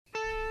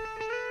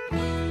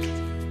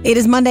It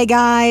is Monday,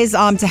 guys,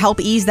 to help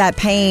ease that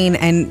pain.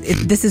 And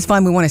this is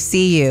fun. We want to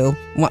see you.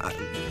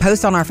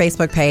 Post on our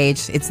Facebook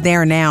page. It's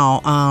there now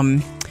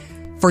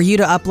for you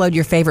to upload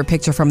your favorite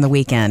picture from the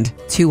weekend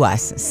to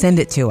us. Send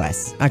it to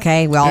us.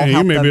 Okay? We all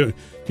help them.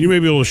 You may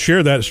be able to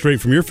share that straight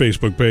from your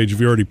Facebook page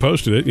if you already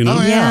posted it, you know?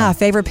 Oh, yeah.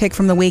 Favorite pick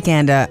from the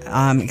weekend.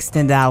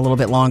 Extend that a little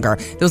bit longer.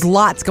 There's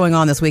lots going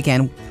on this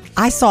weekend.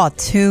 I saw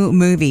 2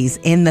 movies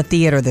in the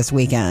theater this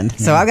weekend,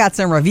 so I've got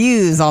some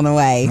reviews on the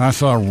way. I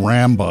saw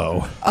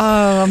Rambo.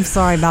 Oh, I'm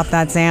sorry about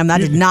that, Sam. I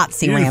did not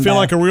see Rambo. You didn't feel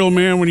like a real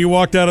man when you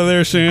walked out of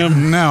there,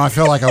 Sam? No, I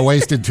feel like I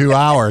wasted 2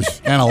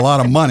 hours and a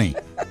lot of money.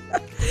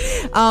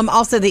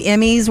 Also, the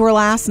Emmys were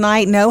last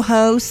night. No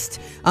host.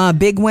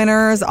 Big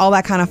winners, all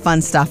that kind of fun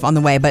stuff on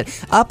the way. But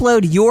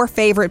upload your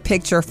favorite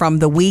picture from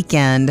the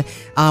weekend.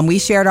 We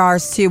shared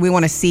ours too. We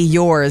want to see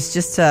yours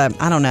just to,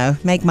 I don't know,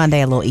 make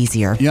Monday a little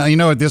easier. Yeah, you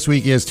know what this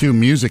week is too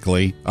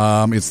musically?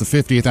 It's the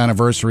 50th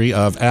anniversary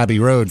of Abbey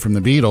Road from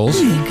the Beatles.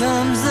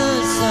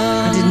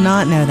 I did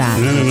not know that.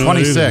 No,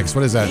 26,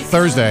 what is that?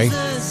 Thursday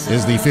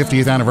is the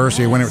 50th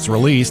anniversary when it was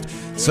released.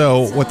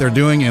 So what they're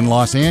doing in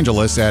Los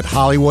Angeles at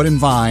Hollywood and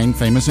Vine,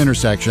 famous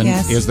intersection,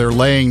 is they're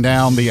laying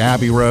down the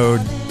Abbey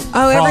Road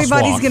everybody's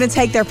crosswalk. going to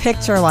take their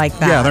picture like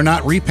that. Yeah, they're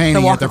not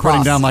repainting it. They're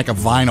putting down like a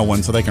vinyl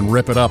one so they can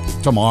rip it up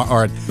tomorrow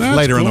or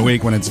later in the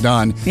week when it's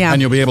done. Yeah.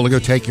 And you'll be able to go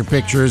take your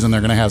pictures, and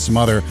they're going to have some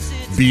other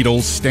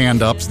Beatles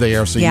stand-ups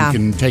there so you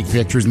can take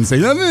pictures and say,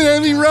 "I'm in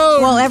Abbey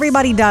Road." Well,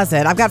 everybody does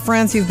it. I've got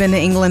friends who've been to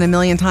England a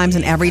million times,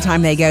 and every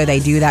time they go, they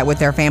do that with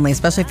their family.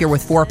 Especially if you're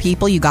with 4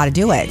 people, you got to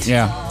do it.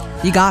 Yeah.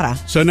 You gotta.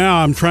 So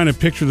now I'm trying to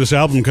picture this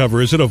album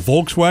cover. Is it a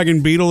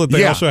Volkswagen Beetle that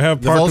they also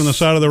have parked on the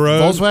side of the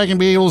road? Volkswagen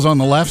Beetle's on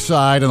the left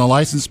side, and the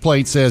license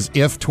plate says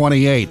if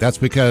 28. That's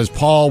because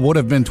Paul would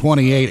have been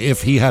 28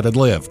 if he had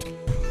lived.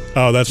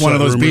 Oh, that's one of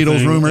those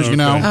Beatles rumors, you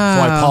know? That's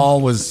why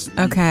Paul was...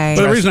 Okay.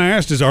 But the reason I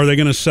asked is, are they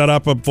going to set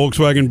up a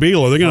Volkswagen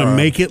Beetle? Are they going to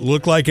make it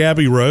look like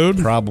Abbey Road?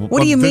 Probably.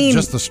 What do you mean?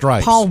 Just the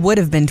stripes. Paul would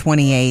have been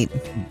 28.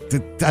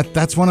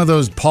 That's one of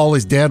those Paul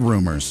is dead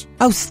rumors.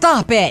 Oh,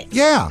 stop it!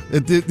 Yeah,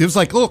 it was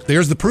like, look,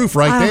 there's the proof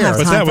right there.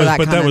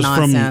 But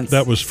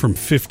that was from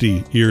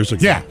 50 years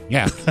ago.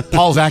 Yeah.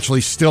 Paul's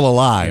actually still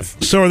alive.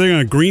 So are they going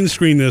to green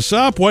screen this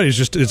up? What is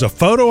it's a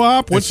photo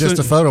op? It's just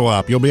a photo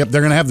op. You'll be up.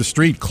 They're going to have the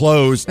street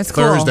closed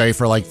Thursday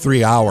for like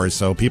 3 hours,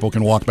 so people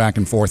can walk back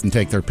and forth and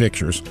take their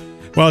pictures.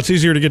 Well, it's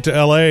easier to get to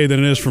L.A.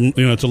 than it is from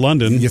to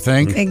London. You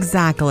think?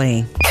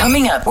 Exactly.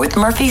 Coming up with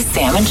Murphy,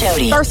 Sam, and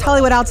Jody. First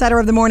Hollywood Outsider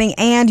of the morning,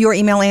 and your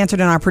email answered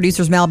in our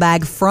producer's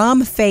mailbag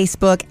from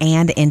Facebook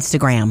and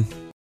Instagram.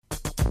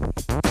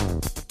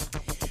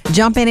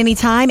 Jump in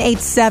anytime,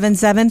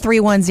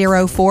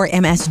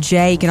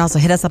 877-310-4MSJ. You can also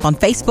hit us up on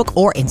Facebook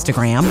or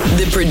Instagram.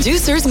 The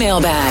producer's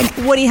mailbag.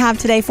 What do you have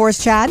today for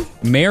us, Chad?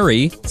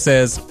 Mary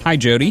says, "Hi,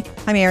 Jody.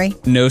 Hi, Mary.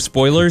 No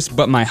spoilers,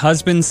 but my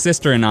husband's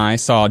sister and I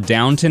saw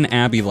Downton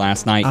Abbey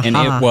last night, and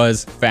it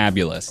was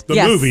fabulous."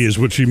 The movie is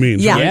what she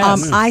means. Yeah, right?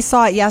 Yes. I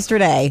saw it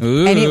yesterday,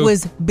 and it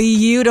was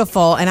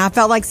beautiful, and I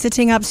felt like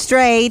sitting up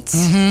straight,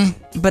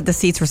 but the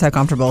seats were so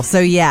comfortable, so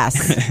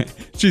yes.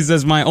 She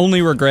says, "My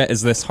only regret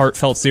is this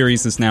heartfelt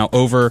series is now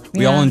over.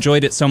 We all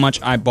enjoyed it so much.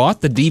 I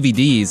bought the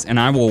DVDs, and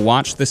I will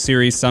watch the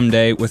series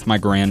someday with my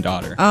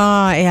granddaughter."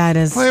 Yeah, it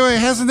is. Wait,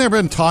 hasn't there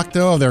been talk,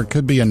 though, there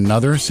could be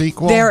another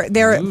sequel?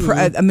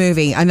 Another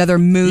movie.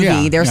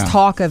 Yeah, There's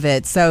talk of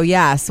it, so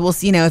yes, we'll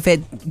see, if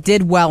it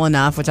did well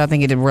enough, which I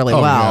think it did really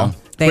well. Yeah.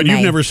 But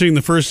you've never seen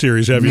the first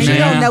series, have you? I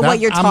don't know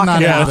what you're talking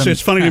about. Yeah, it's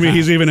funny to me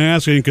he's even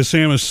asking because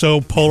Sam is so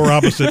polar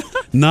opposite,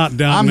 not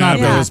Downton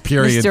Abbey. I'm not those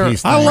period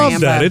piece. I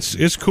love that.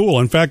 It's cool.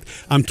 In fact,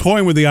 I'm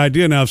toying with the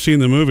idea now. I've seen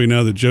the movie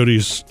now that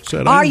Jody's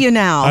said. Are you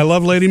now? I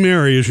love Lady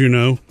Mary, as you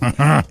know.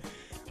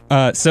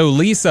 So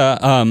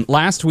Lisa,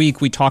 last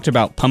week we talked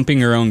about pumping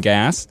your own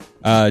gas.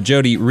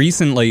 Jody,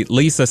 recently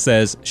Lisa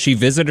says she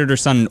visited her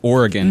son in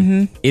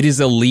Oregon. It is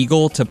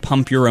illegal to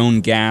pump your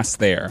own gas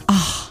there.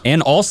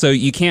 And also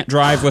you can't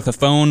drive with a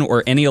phone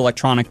or any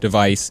electronic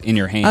device in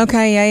your hand.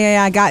 Okay,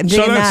 yeah, I got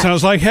So that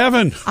sounds like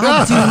heaven.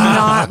 I do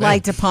not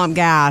like to pump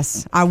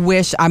gas. I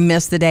wish I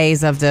missed the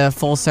days of the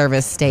full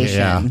service station.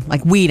 Yeah.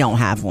 Like we don't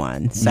have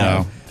one. So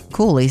No.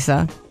 Cool,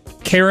 Lisa.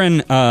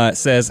 Karen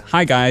says,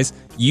 "Hi guys,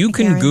 you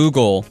can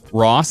Google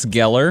Ross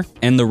Geller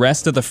and the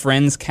rest of the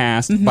Friends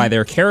cast by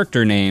their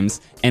character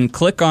names and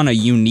click on a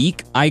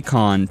unique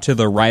icon to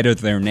the right of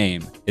their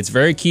name. It's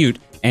very cute,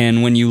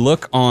 and when you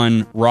look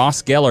on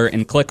Ross Geller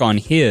and click on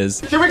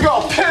his..." Here we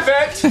go,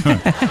 pivot!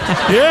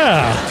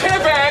 Yeah.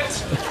 Pivot!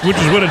 Which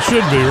is what it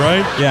should be,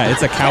 right? Yeah,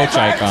 it's a couch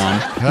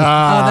icon. Oh,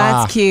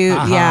 that's cute.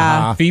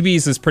 Yeah.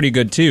 Phoebe's is pretty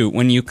good too.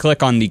 When you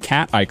click on the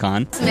cat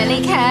icon,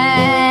 Smelly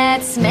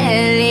cat,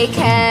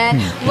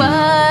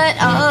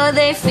 what are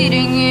they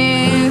feeding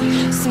you?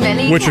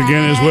 Smelly Which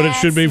again is what it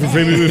should be for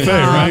Phoebe Buffay,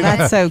 right?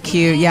 That's so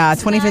cute. Yeah,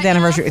 25th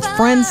anniversary. It's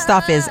Friends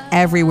stuff is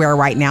everywhere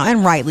right now,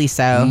 and rightly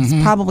so. It's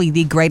probably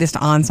the greatest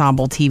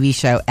ensemble TV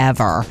show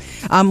ever.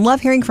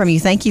 Love hearing from you.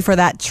 Thank you for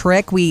that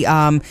trick. We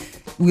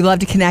love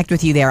to connect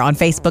with you there on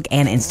Facebook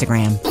and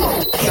Instagram.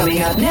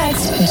 Coming up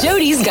next,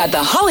 Jody's got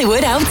the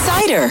Hollywood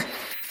Outsider.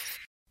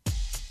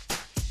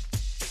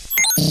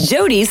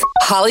 Jody's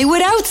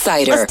Hollywood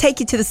Outsider. Let's take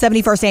you to the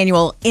 71st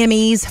annual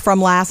Emmys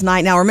from last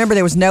night. Now, remember,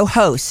 there was no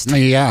host.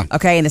 Yeah.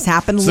 Okay, and this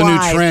happened It's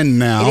live. a new trend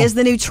now. It is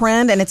the new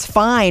trend, and it's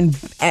fine.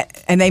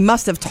 And they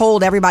must have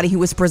told everybody who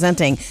was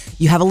presenting,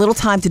 you have a little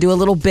time to do a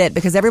little bit,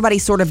 because everybody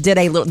sort of did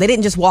a little. They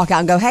didn't just walk out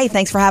and go, hey,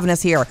 thanks for having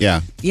us here.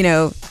 Yeah. You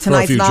know,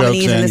 tonight's few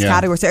nominees jokes in this in,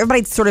 category. So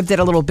everybody sort of did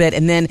a little bit,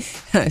 and then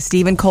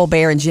Stephen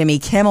Colbert and Jimmy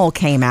Kimmel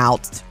came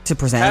out to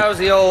present. How's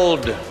the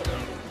old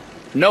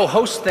no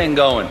host thing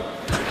going?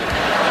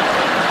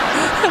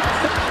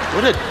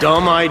 What a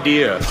dumb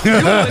idea. You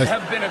would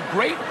have been a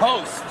great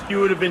host. You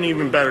would have been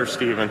even better,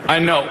 Steven. I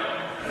know.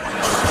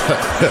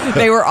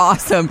 They were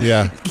awesome.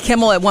 Yeah.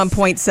 Kimmel at one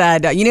point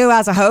said, you know who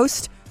has a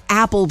host?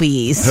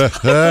 Applebee's.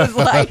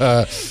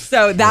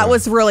 So that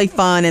was really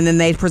fun. And then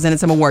they presented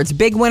some awards.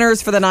 Big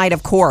winners for the night,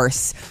 of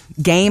course.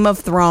 Game of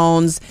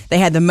Thrones. They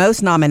had the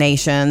most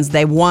nominations.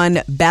 They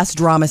won Best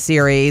Drama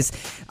Series.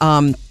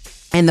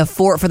 And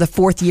for the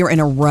fourth year in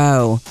a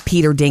row,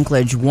 Peter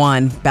Dinklage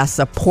won Best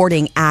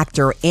Supporting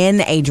Actor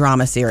in a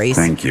Drama Series.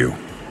 Thank you.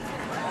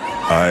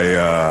 I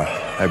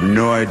have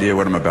no idea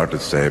what I'm about to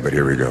say, but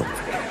here we go.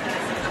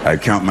 I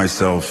count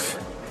myself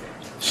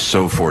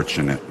so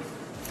fortunate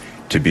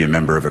to be a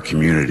member of a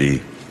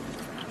community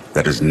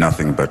that is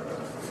nothing but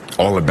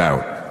all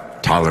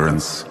about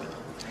tolerance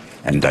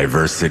and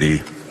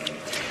diversity,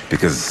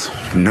 because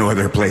no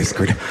other place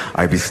could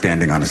I be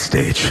standing on a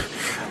stage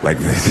like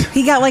this.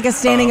 He got like a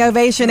standing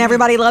ovation.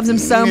 Everybody loves him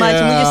so much,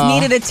 and we just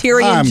needed a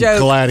Tyrion joke.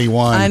 I'm glad he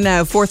won. I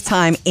know, fourth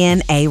time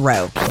in a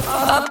row.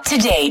 Up to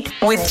date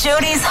with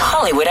Jody's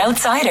Hollywood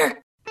Outsider.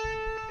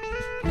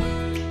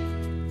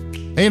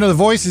 Hey, The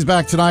Voice is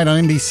back tonight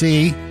on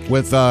NBC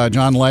with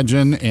John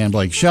Legend and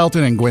Blake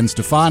Shelton and Gwen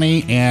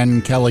Stefani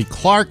and Kelly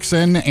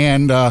Clarkson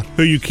and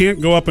who you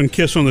can't go up and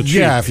kiss on the cheek.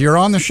 Yeah, if you're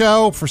on the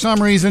show for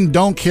some reason,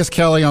 don't kiss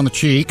Kelly on the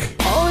cheek.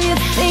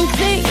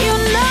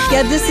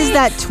 Yeah, this is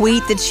that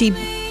tweet that she,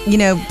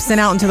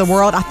 sent out into the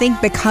world. I think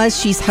because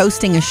she's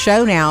hosting a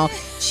show now,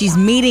 she's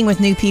meeting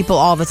with new people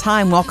all the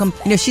time. Welcome.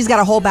 She's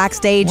got a whole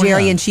backstage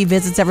area, and she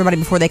visits everybody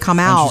before they come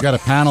out. And she's got a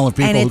panel of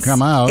people who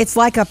come out. It's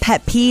like a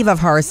pet peeve of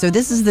hers. So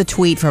this is the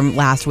tweet from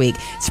last week.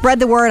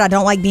 Spread the word. I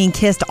don't like being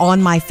kissed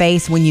on my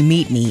face when you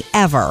meet me,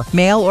 ever.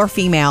 Male or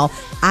female.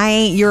 I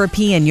ain't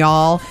European,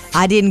 y'all.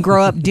 I didn't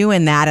grow up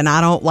doing that, and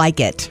I don't like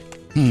it.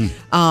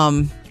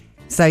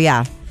 So,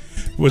 yeah.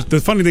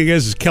 The funny thing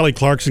is Kelly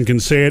Clarkson can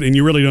say it, and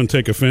you really don't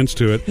take offense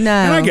to it. No,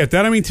 and I get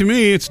that. I mean, to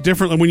me, it's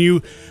different when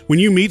you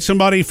meet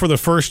somebody for the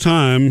first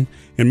time.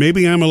 And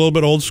maybe I'm a little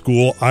bit old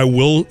school. I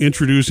will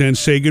introduce and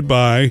say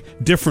goodbye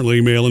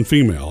differently, male and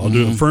female. I'll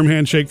do a firm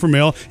handshake for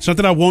male. It's not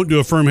that I won't do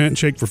a firm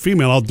handshake for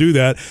female. I'll do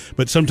that,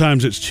 but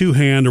sometimes it's two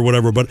hand or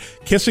whatever. But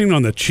kissing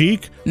on the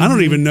cheek, I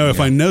don't even know if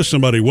I know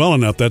somebody well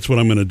enough. That's what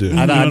I'm going to do.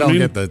 I don't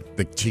get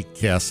the cheek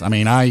kiss. I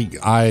mean,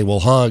 I will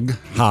hug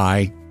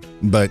high.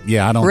 But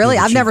yeah, I don't really.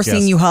 I've never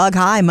seen you hug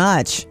high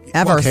much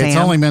ever. Okay, Sam. It's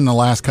only been the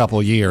last couple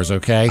of years.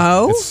 Okay.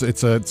 Oh,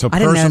 it's a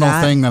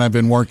personal thing that I've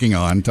been working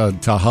on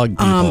to hug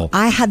people.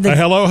 I had the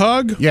hello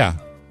hug. Yeah.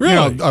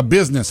 Really? A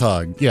business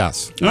hug.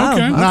 Yes.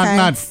 Okay.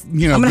 Not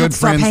good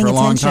friends for a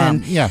long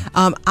time. Yeah.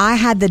 I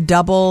had the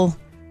double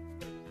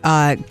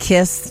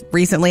kiss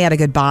recently at a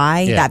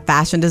goodbye. Yeah. That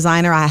fashion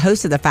designer. I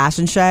hosted the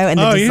fashion show, and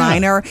the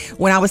designer,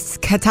 when I was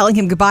telling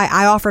him goodbye,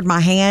 I offered my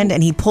hand,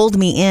 and he pulled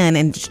me in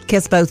and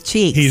kissed both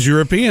cheeks. He's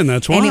European.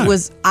 That's why. And it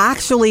was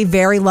actually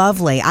very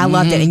lovely. I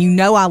loved it, and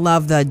I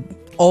love the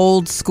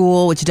old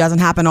school, which doesn't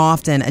happen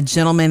often. A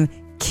gentleman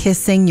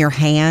kissing your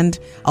hand.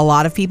 A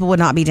lot of people would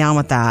not be down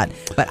with that,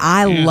 but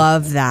I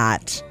love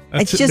that.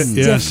 It's just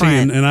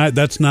different. And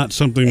that's not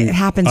something it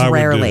happens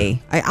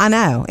rarely. I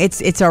know.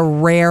 It's a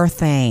rare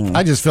thing.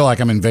 I just feel like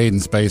I'm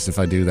invading space if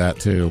I do that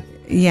too.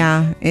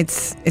 Yeah,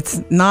 it's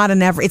not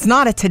it's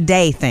not a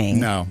today thing.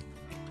 No.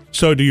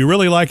 So do you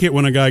really like it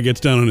when a guy gets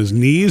down on his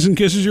knees and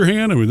kisses your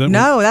hand? I mean,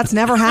 that's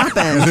never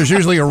happened. There's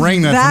usually a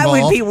ring that's that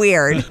involved. would be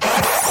weird.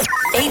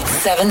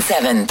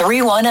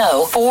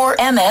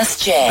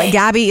 877-310-4MSJ.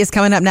 Gabby is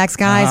coming up next,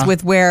 guys,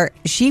 with where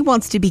she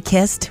wants to be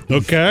kissed.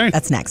 Okay.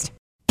 That's next.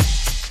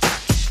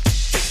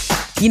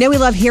 We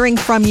love hearing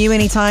from you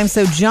anytime,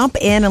 so jump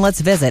in and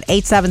let's visit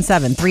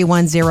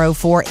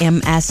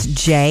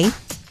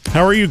 877-310-4MSJ.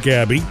 How are you,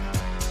 Gabby?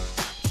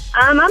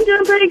 I'm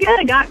doing pretty good.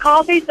 I got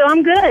coffee, so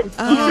I'm good.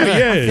 Oh,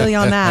 I feel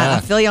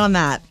you on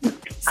that.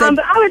 So,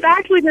 but I was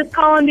actually just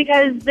calling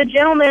because the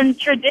gentleman's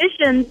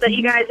traditions that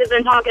you guys have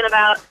been talking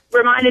about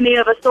reminded me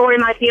of a story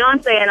my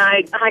fiance and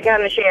I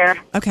kind of share.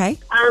 Okay.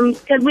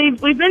 Because we've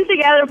been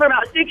together for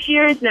about 6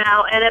 years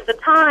now, and at the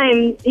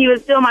time he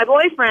was still my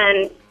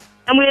boyfriend,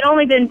 and we had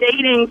only been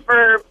dating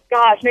for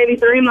maybe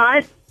 3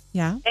 months.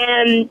 Yeah.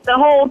 And the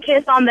whole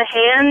kiss on the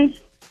hand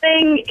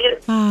thing,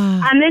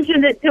 I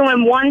mentioned it to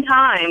him one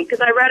time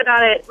because I read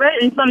it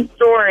in some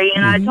story,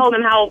 and I told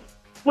him how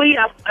sweet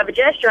of a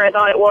gesture I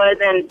thought it was,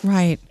 and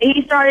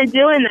he started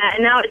doing that,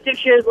 and now it's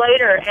 6 years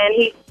later, and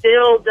he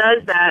still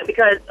does that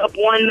because of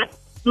one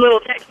little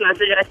text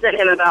message I sent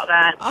him about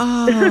that.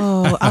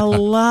 Oh, I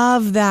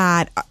love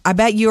that. I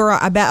bet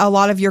a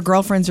lot of your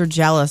girlfriends are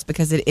jealous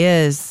because it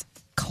is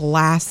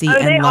classy Oh,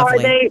 they and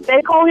lovely. are.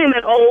 They call him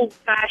an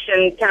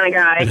old-fashioned kind of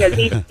guy because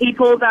he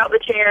pulls out the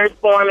chairs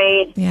for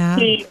me. Yeah.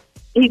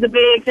 He's a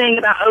big thing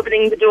about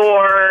opening the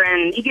door,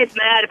 and he gets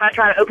mad if I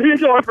try to open the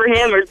door for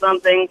him or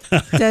something.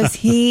 Does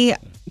he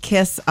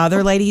kiss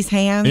other ladies'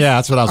 hands? Yeah,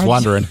 that's what I was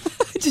wondering.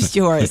 Just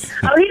yours.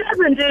 Oh, he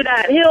doesn't do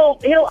that.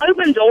 He'll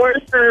open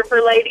doors for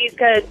ladies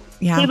because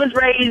he was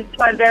raised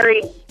by a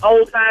very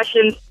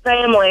old-fashioned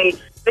family.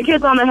 The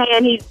kiss on the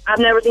hand, I've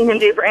never seen him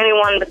do for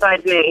anyone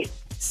besides me.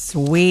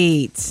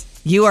 Sweet.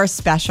 You are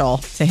special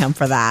to him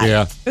for that.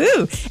 Yeah.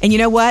 Ooh. And you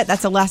know what?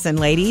 That's a lesson,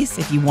 ladies.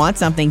 If you want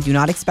something, do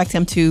not expect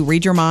him to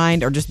read your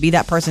mind or just be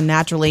that person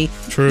naturally.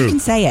 True. You can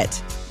say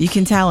it. You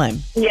can tell him.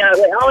 Yeah,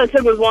 all it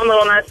took was one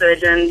little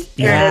message, and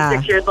here it is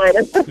 6 years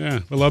later. Yeah,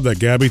 I love that,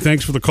 Gabby.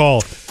 Thanks for the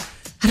call.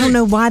 I don't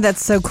know why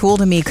that's so cool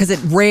to me because it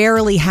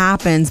rarely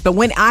happens. But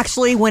when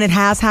it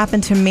has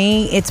happened to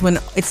me, it's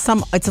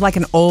like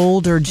an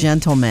older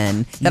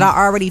gentleman that I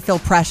already feel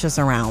precious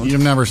around.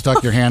 You've never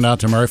stuck your hand out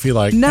to Murphy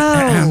like,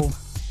 No.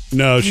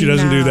 No, she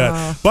doesn't do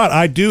that. But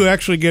I do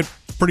actually get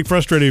pretty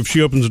frustrated if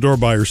she opens the door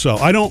by herself.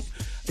 I don't,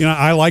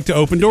 I like to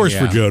open doors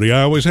for Jody.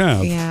 I always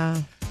have.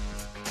 Yeah.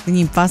 Then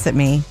you fuss at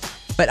me.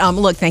 But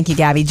look, thank you,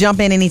 Gabby. Jump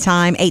in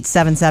anytime,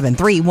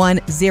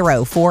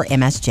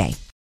 877-310-4MSJ.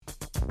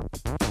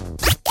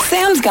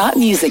 Sam's got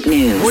music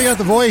news. We got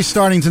The Voice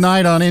starting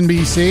tonight on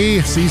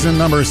NBC, season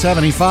number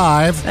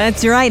 75.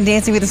 That's right,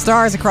 Dancing with the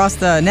Stars across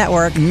the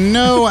network.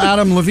 No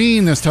Adam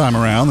Levine this time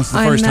around. This is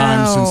the first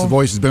time since The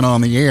Voice has been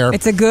on the air.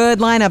 It's a good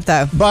lineup,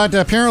 though. But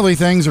apparently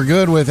things are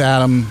good with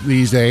Adam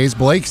these days.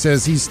 Blake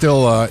says he's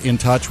still in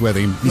touch with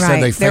him. He said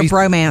they're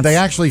bromance. They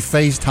actually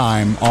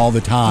FaceTime all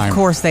the time. Of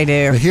course they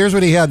do. But here's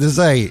what he had to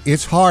say.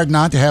 It's hard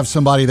not to have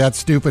somebody that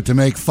stupid to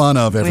make fun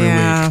of every week.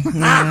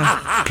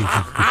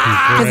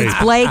 Because it's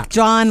Blake,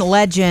 John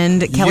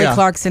Legend, Kelly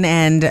Clarkson,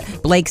 and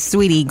Blake's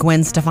sweetie,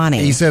 Gwen Stefani.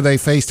 He said they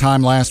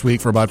FaceTime last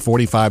week for about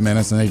 45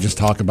 minutes, and they just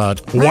talk about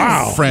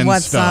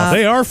friends stuff.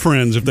 They are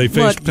friends if they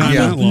FaceTime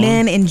that long.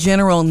 Men in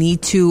general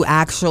need to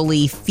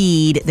actually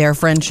feed their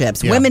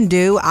friendships. Yeah. Women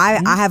do.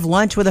 I have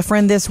lunch with a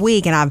friend this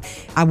week, and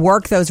I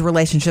work those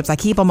relationships. I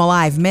keep them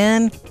alive.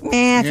 Men,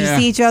 if you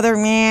see each other,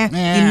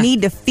 you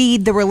need to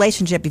feed the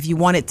relationship if you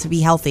want it to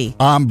be healthy.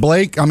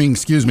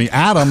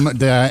 Adam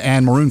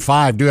and Maroon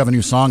 5 do have a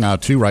new song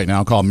out too right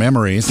now called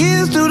Memories.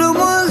 Here's to the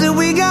ones that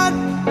we got.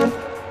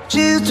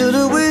 Cheers to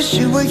the wish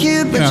you were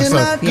here, but you're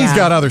not. He's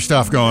got other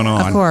stuff going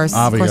on. Of course.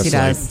 Obviously.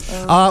 Of course he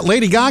does.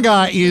 Lady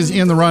Gaga is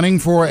in the running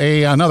for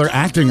another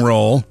acting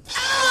role.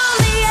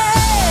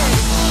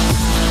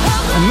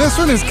 And this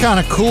one is kind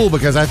of cool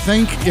because I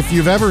think if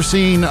you've ever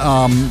seen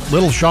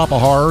Little Shop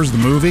of Horrors, the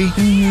movie,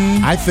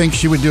 I think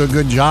she would do a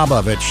good job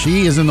of it.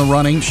 She is in the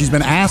running. She's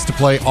been asked to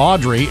play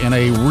Audrey in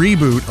a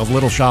reboot of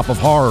Little Shop of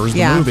Horrors,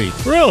 the movie.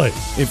 Really?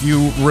 If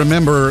you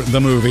remember the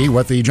movie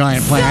with the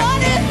giant plant.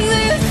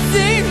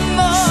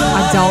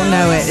 I don't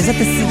know it. Is that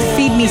the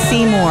Feed Me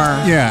Seymour?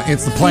 Yeah,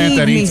 it's the plant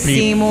that eats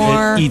people.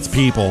 It eats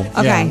people.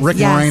 Okay. Yeah. Rick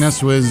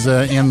Moranis was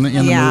in the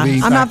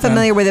movie. I'm not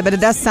familiar with it, but it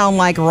does sound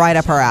like right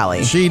up her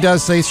alley. She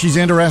does say she's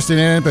interested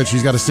in it, but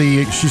she's got to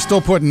see. She's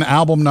still putting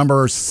album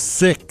number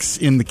 6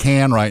 in the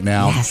can right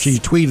now. Yes. She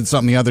tweeted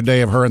something the other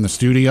day of her in the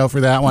studio for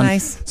that one.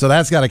 Nice. So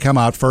that's got to come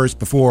out first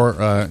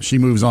before she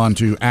moves on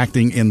to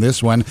acting in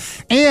this one.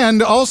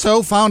 And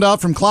also found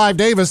out from Clive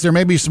Davis there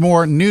may be some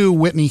more new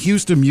Whitney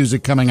Houston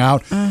music coming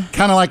out.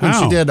 Kind of like when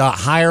she did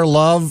Higher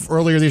Love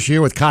earlier this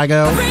year with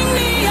Kygo.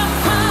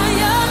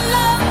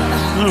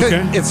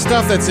 Okay. It's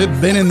stuff that's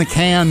been in the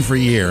can for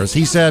years.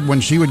 He said when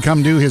she would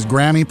come do his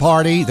Grammy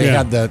party, they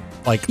had the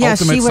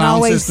ultimate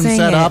sound system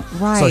set up.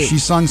 Right. So she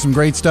sung some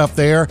great stuff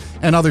there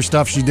and other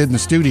stuff she did in the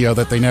studio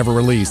that they never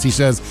released. He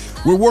says,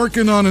 we're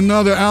working on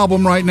another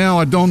album right now.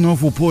 I don't know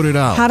if we'll put it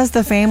out. How does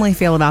the family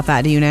feel about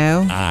that? Do you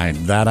know?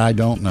 I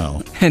don't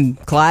know. And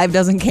Clive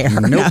doesn't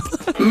care. Nope.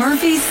 No.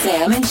 Murphy,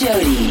 Sam, and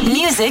Jody.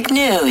 Music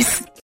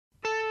news.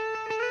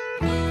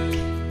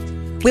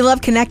 We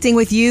love connecting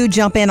with you.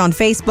 Jump in on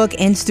Facebook,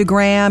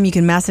 Instagram. You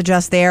can message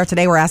us there.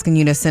 Today we're asking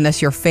you to send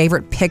us your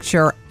favorite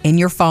picture in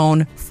your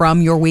phone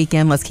from your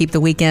weekend. Let's keep the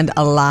weekend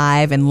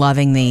alive and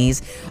loving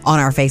these on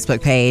our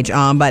Facebook page.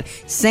 But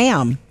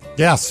Sam.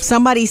 Yes.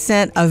 Somebody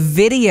sent a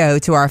video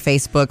to our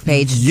Facebook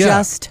page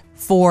just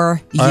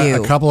for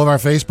you. A couple of our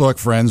Facebook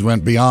friends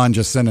went beyond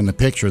just sending the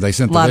picture. They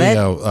sent the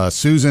video.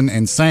 Susan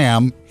and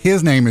Sam.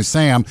 His name is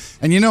Sam.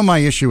 And you know my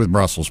issue with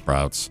Brussels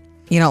sprouts.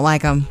 You don't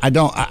like them? I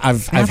don't.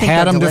 I've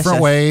had them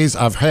different ways.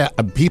 I've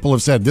had people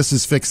have said this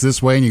is fixed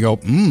this way, and you go,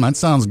 that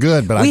sounds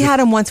good. But we had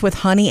them once with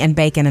honey and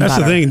bacon and butter.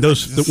 That's the thing.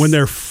 Those when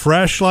they're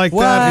fresh like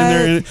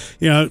that, and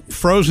they're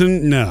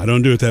frozen. No, I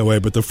don't do it that way.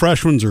 But the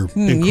fresh ones are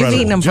incredible. You've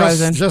eaten them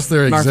frozen. Just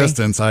their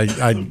existence.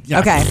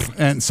 Okay.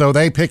 And so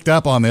they picked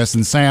up on this,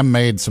 and Sam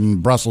made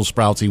some Brussels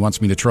sprouts he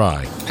wants me to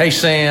try. Hey,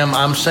 Sam,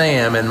 I'm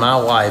Sam, and my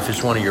wife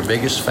is one of your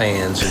biggest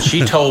fans, and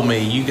she told me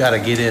you got to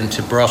get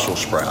into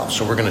Brussels sprouts.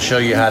 So we're going to show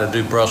you how to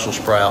do Brussels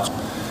sprouts.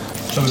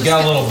 So we've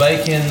got a little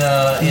bacon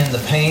in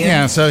the pan.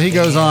 Yeah, so he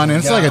goes on, and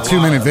it's like a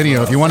 2-minute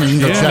video. If you want to, you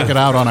can go check it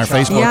out on our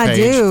Facebook page.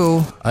 Yeah, I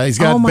do. He's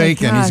got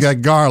bacon, gosh. he's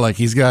got garlic,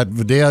 he's got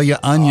Vidalia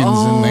onions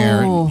in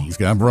there, and he's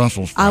got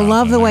Brussels sprouts. I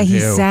love the way he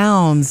too.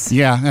 sounds.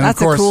 Yeah, and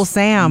that's of course, a cool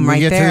Sam right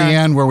we get there. to the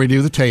end where we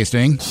do the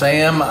tasting.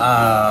 Sam,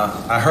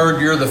 I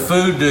heard you're the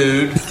food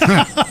dude,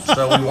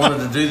 so we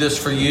wanted to do this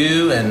for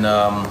you, and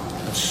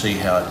let's see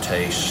how it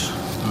tastes.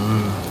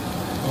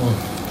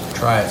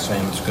 Try it,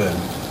 Sam. It's good.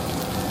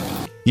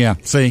 Yeah,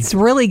 see? It's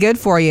really good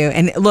for you.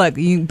 And look,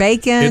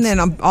 bacon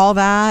and all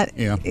that.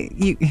 Yeah.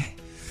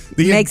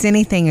 Makes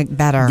anything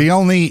better. The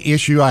only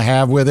issue I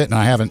have with it, and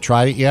I haven't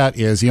tried it yet,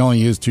 is he only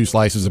used 2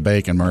 slices of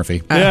bacon,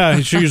 Murphy. Yeah,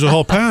 he should use a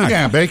whole pack.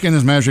 Yeah, bacon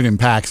is measured in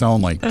packs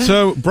only.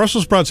 So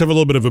Brussels sprouts have a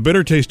little bit of a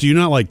bitter taste. Do you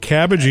not like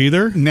cabbage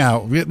either?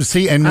 No.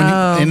 See, and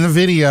when in the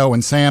video,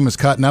 when Sam is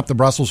cutting up the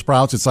Brussels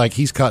sprouts, it's like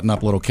he's cutting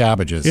up little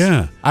cabbages.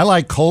 Yeah. I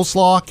like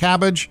coleslaw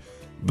cabbage,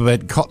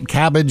 but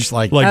cabbage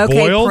like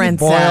boiled?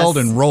 Boiled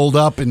and rolled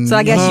up. And so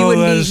I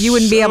guess you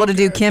wouldn't be able to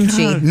do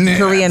kimchi,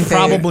 Korean food.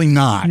 Probably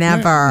not.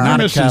 Never. I'm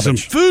missing some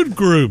food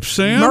groups,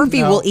 Sam.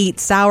 Murphy will eat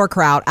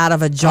sauerkraut out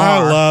of a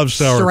jar. I love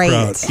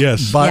sauerkraut. Straight.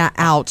 Yes. But yeah,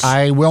 ouch.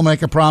 I will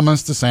make a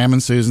promise to Sam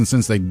and Susan,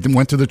 since they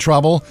went to the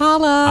trouble.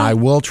 Holla. I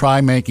will try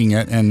making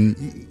it,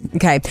 and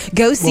okay,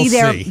 go see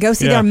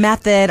their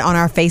method on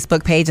our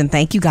Facebook page, and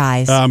thank you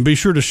guys. Be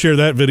sure to share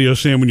that video,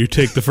 Sam, when you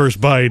take the first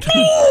bite.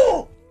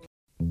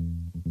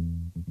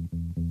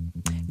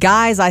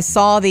 Guys, I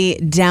saw the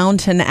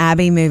Downton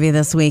Abbey movie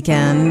this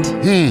weekend.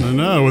 I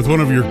know, with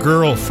one of your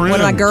girlfriends. One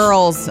of my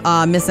girls,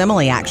 Miss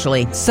Emily,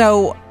 actually.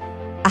 So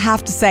I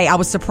have to say, I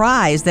was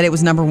surprised that it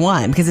was number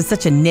 1 because it's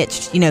such a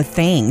niche,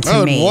 thing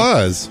to me. It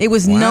was. It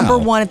was number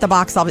 1 at the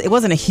box office. It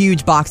wasn't a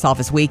huge box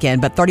office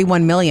weekend, but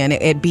 $31 million.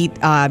 It beat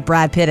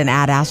Brad Pitt and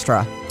Ad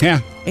Astra.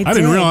 Yeah. I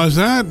didn't realize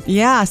that.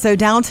 Yeah, so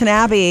Downton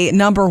Abbey,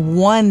 number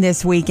 1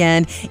 this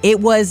weekend. It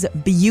was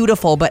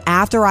beautiful, but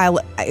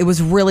it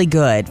was really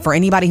good. For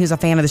anybody who's a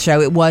fan of the show,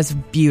 it was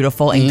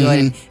beautiful and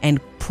good and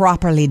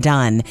properly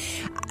done.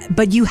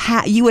 But you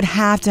would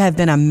have to have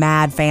been a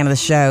mad fan of the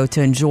show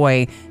to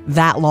enjoy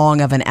that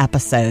long of an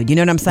episode. You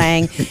know what I'm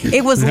saying?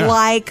 It was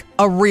like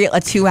a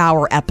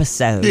 2-hour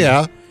episode.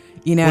 Yeah.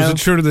 Was it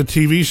true to the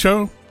TV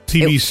show?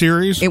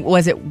 Series?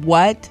 Was it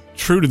what?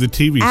 True to the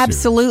TV series.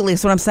 Absolutely.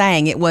 That's what I'm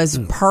saying. It was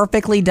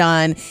perfectly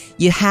done.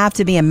 You have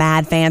to be a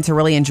mad fan to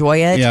really enjoy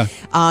it. Yeah.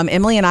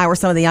 Emily and I were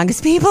some of the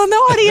youngest people in the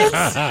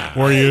audience.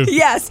 Were you?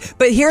 Yes.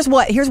 But here's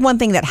one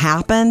thing that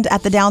happened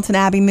at the Downton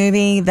Abbey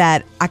movie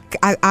that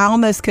I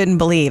almost couldn't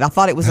believe. I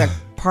thought it was a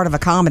part of a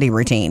comedy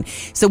routine.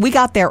 So we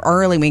got there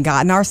early. We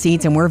got in our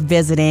seats and we're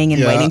visiting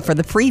and waiting for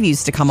the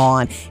previews to come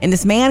on. And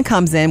this man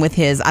comes in with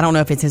I don't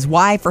know if it's his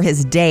wife or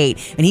his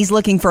date, and he's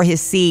looking for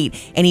his seat.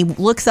 And he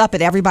looks up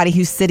at everybody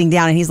who's sitting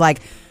down and he's like,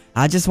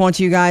 I just want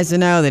you guys to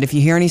know that if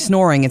you hear any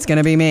snoring, it's going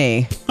to be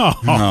me.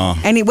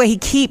 Anyway, he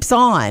keeps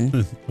on.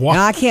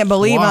 Now, I can't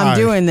believe I'm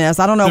doing this.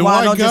 I don't know why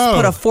I don't just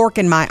put a fork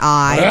in my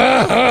eye.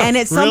 And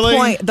at some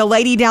point, the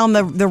lady down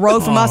the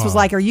road from us was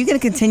like, are you going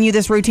to continue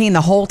this routine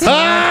the whole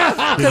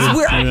time?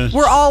 Because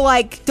we're all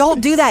like,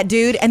 don't do that,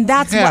 dude. And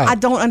that's what I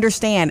don't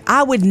understand.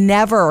 I would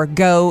never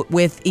go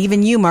with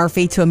even you,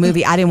 Murphy, to a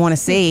movie I didn't want to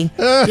see.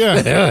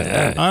 I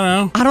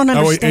know. I don't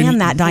understand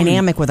that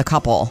dynamic with a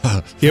couple.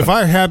 If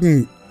I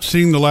hadn't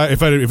seen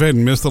if I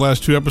hadn't missed the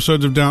last 2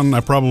 episodes of Downton,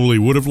 I probably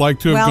would have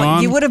liked to have gone.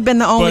 Well, you would have been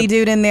the only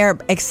dude in there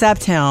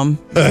except him,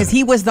 because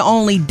he was the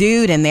only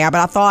dude in there.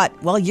 But I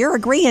thought, well, you're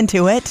agreeing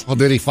to it. Well,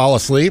 did he fall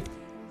asleep?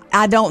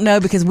 I don't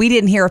know, because we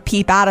didn't hear a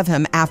peep out of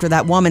him after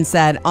that woman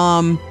said,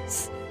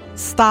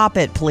 stop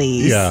it,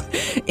 please. Yeah.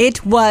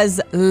 It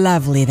was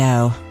lovely,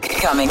 though.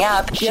 Coming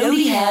up,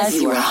 Jody has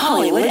your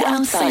Hollywood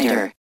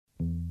Outsider.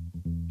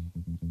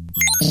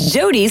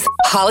 Jody's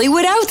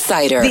Hollywood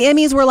Outsider. The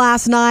Emmys were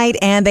last night,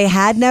 and they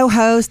had no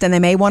host, and they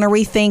may want to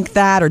rethink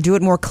that or do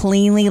it more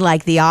cleanly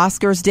like the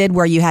Oscars did,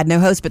 where you had no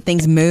host, but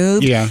things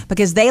moved. Yeah.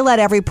 Because they let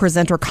every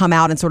presenter come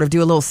out and sort of do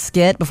a little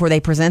skit before they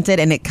presented,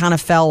 and it kind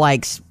of felt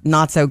like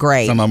not so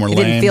great. Some of them were It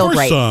didn't lame. feel For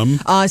great. some.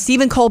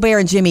 Stephen Colbert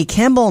and Jimmy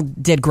Kimmel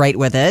did great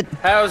with it.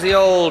 How's the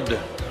old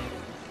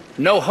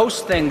no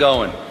host thing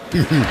going?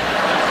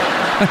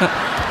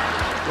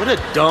 What a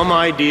dumb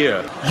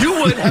idea. You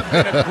would have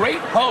been a great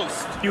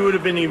host. You would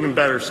have been even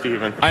better,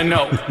 Steven. I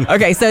know.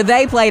 Okay, so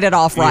they played it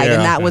off right, Yeah.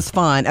 and that was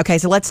fun. Okay,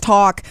 so let's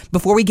talk,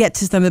 before we get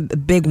to some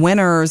big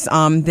winners,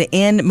 the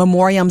In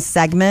Memoriam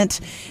segment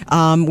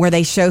where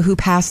they show who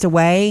passed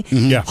away.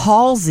 Yeah.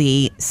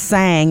 Halsey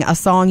sang a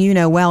song you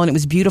know well, and it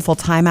was beautiful,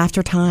 Time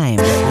After Time.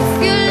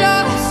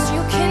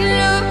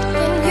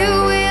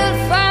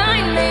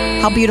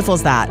 How beautiful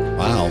is that?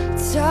 Wow.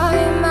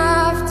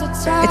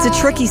 It's a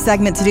tricky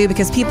segment to do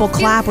because people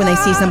clap when they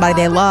see somebody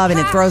they love, and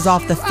it throws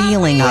off the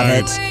feeling of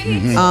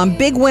it.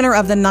 Big winner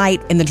of the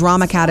night in the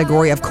drama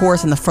category, of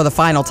course, for the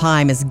final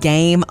time, is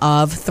Game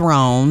of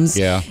Thrones.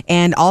 Yeah.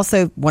 And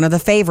also one of the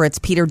favorites,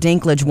 Peter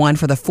Dinklage, won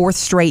for the 4th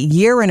straight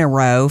year in a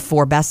row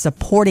for Best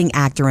Supporting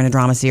Actor in a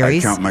Drama I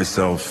Series. count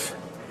myself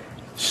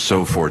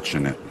so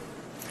fortunate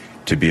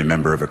to be a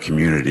member of a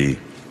community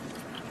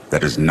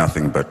that is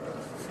nothing but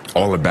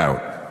all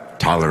about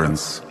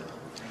tolerance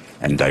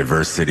and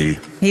diversity.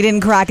 He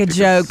didn't crack a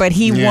joke, but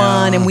he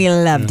won, and we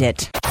loved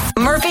it.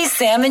 Murphy,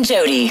 Sam, and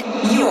Jody,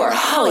 your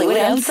Hollywood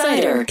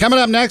Outsider. Coming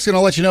up next, going to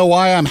let you know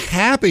why I'm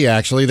happy,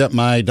 actually, that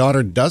my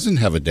daughter doesn't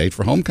have a date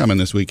for homecoming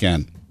this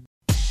weekend.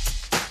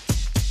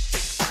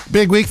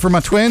 Big week for my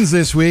twins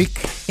this week.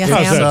 Yes,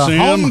 How's Sam? that, Sam?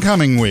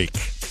 Homecoming week.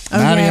 Oh,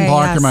 Maddie and yay,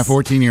 Parker, yes. my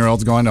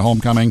 14-year-olds, going to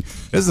homecoming.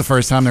 This is the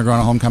first time they're going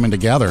to homecoming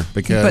together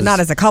because, But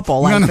not as a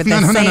couple. Like, No, but no,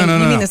 the no, no, same, no, no,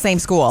 you no. mean the same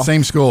school?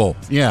 Same school,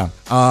 yeah.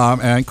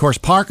 And of course,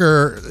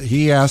 Parker,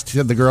 he asked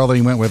the girl that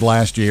he went with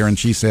last year, and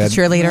she said,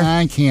 cheerleader?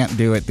 I can't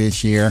do it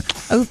this year.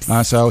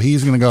 Oops. So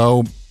he's going to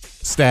go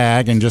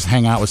stag and just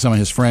hang out with some of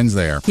his friends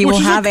there. He will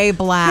Which is have a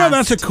blast. Yeah,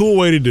 that's a cool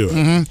way to do it.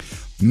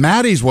 Mm-hmm.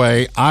 Maddie's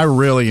way, I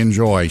really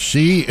enjoy.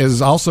 She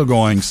is also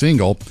going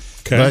single.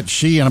 Okay. But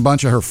she and a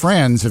bunch of her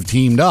friends have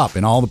teamed up,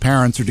 and all the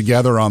parents are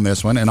together on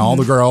this one, and all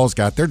the girls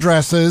got their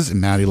dresses,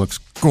 and Maddie looks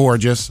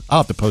gorgeous. I'll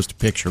have to post a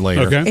picture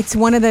later. Okay. It's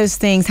one of those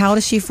things. How old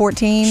is she?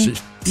 14?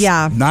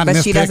 Yeah, not in but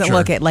this she doesn't picture.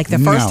 look it. Like the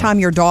first No. time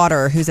your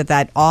daughter, who's at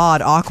that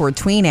odd, awkward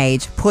tween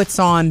age, puts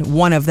on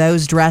one of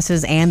those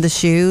dresses and the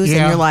shoes, and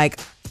Yeah. you're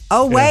like,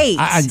 oh, wait,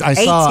 I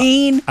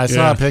 18? I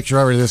saw a picture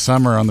of her this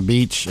summer on the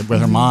beach with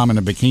her mom in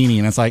a bikini,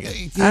 and it's like,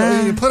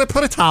 hey,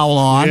 put a towel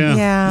on.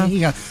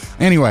 Yeah.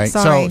 Anyway,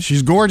 Sorry. so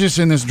she's gorgeous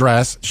in this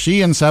dress.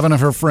 She and 7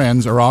 of her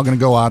friends are all going to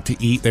go out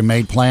to eat. They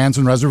made plans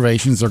and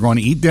reservations. They're going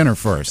to eat dinner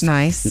first.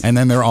 Nice. And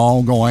then they're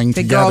all going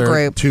Big girl together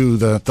group. to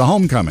the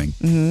homecoming.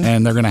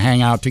 And they're going to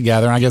hang out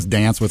together and I guess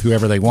dance with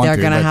whoever they want They're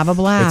to. gonna but have a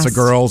blast. It's a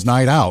girls'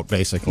 night out,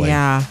 basically.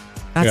 Yeah,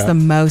 that's Yeah. the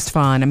most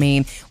fun. I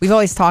mean, we've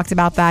always talked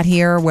about that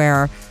here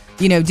where,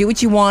 you know, do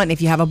what you want.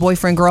 If you have a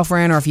boyfriend,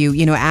 girlfriend, or if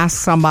you ask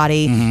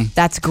somebody,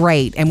 that's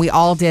great. And we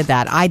all did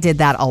that. I did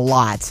that a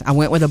lot. I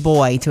went with a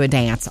boy to a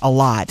dance a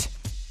lot.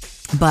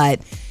 But,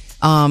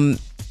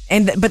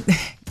 but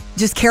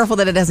just careful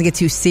that it doesn't get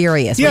too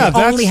serious. Yeah,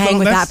 When you only hang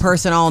with that's- that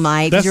person all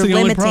night because That's you're the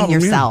only limiting problem,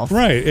 yeah. yourself.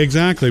 Right,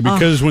 exactly.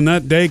 Because when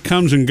that day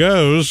comes and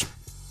goes,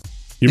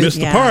 you miss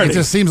the Yeah. party. It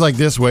just seems like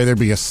this way there'd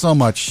be so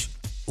much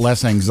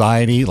less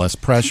anxiety, less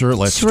pressure,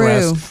 less True.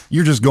 stress.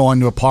 You're just going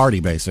to a party,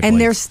 basically. And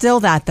there's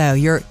still that though.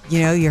 You're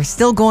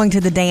still going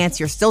to the dance.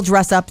 You're still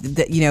dressed up.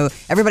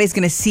 Everybody's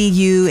going to see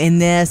you in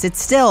this.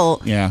 It's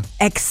still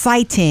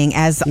exciting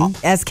as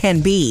can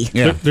be.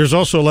 Yeah. There's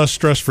also less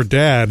stress for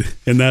dad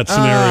in that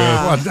scenario.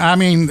 Well, I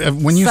mean,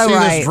 when you So see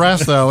right. this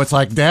dress, though, it's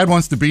like Dad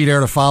wants to be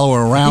there to follow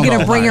her around. You going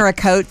to all bring night. her a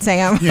coat,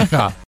 Sam?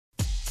 Yeah.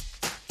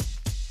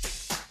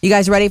 You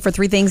guys ready for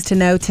 3 things to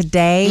know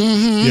today?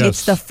 Yes.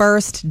 It's the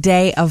first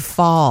day of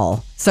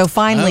fall. So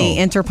finally,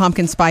 enter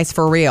pumpkin spice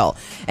for real.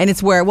 And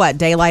it's where,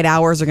 daylight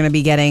hours are going to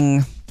be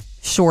getting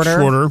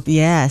shorter.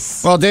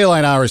 Yes. Well,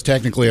 daylight hours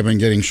technically have been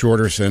getting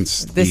shorter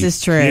since This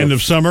is true. The end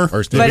of summer.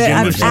 First But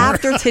end of summer.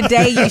 after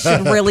today, you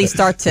should really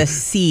start to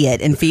see it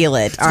and feel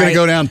it. It's going to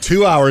go down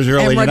 2 hours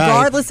early And tonight.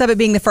 regardless of it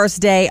being the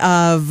first day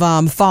of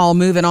fall,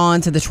 moving on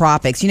to the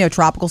tropics. You know,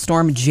 Tropical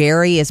Storm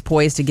Jerry is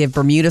poised to give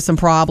Bermuda some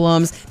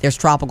problems. There's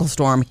Tropical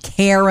Storm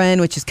Karen,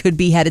 which could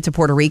be headed to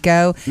Puerto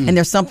Rico. And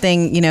there's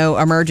something,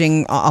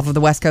 emerging off of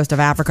the west coast of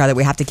Africa that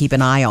we have to keep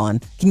an eye on.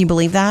 Can you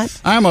believe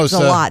that? I almost,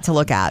 There's a lot to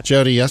look at.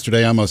 Jody,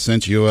 yesterday I almost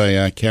sent you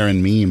a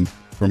Karen meme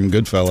from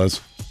Goodfellas.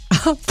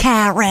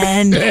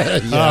 Karen.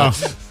 Are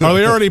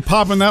they already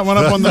popping that one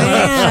up on the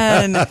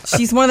map? Man,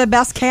 she's one of the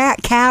best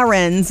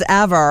Karens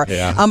ever.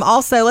 Yeah.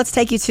 Also, let's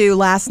take you to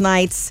last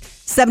night's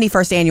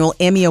 71st annual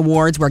Emmy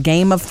Awards, where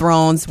Game of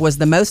Thrones was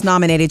the most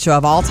nominated show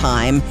of all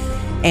time.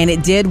 And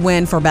it did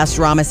win for Best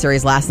Drama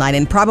Series last night.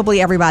 And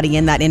probably everybody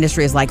in that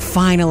industry is like,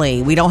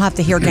 finally, we don't have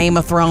to hear Game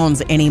of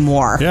Thrones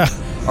anymore. Yeah.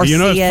 Or you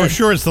know, see for it.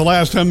 sure it's the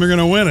last time they're going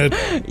to win it.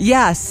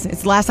 Yes,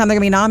 it's the last time they're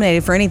going to be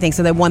nominated for anything.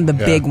 So they won the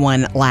big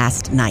one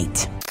last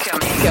night.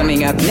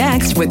 Coming up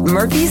next with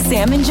Murphy,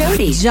 Sam, and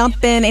Jody.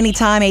 Jump in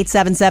anytime,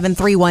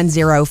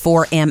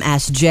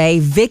 877-310-4MSJ.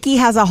 Vicky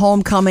has a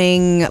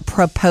homecoming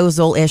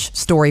proposal-ish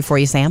story for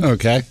you, Sam.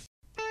 Okay.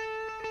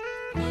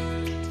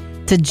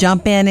 To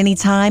jump in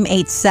anytime,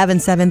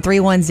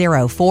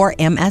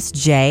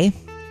 877-310-4MSJ.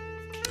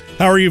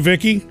 How are you,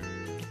 Vicky?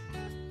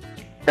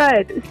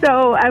 Good.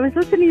 So I was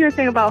listening to your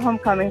thing about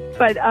homecoming,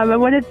 but I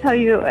wanted to tell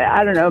you,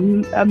 I don't know,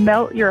 a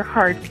melt your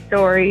heart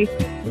story.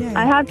 Yeah.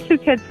 I have 2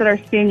 kids that are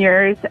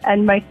seniors,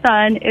 and my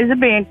son is a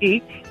band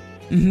geek,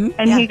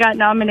 and he got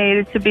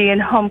nominated to be in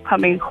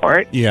homecoming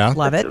court. Yeah.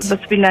 Love it. It's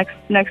supposed to be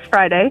next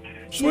Friday.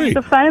 Sweet.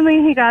 So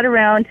finally he got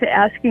around to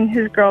asking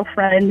his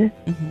girlfriend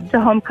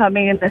to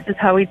homecoming, and this is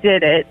how he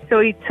did it.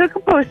 So he took a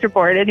poster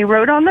board and he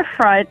wrote on the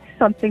front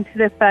something to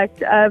the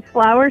effect of,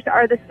 flowers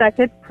are the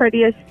second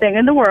prettiest thing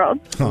in the world.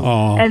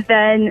 Aw. And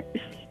then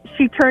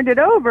she turned it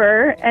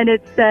over and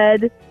it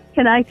said,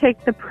 can I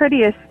take the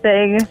prettiest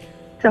thing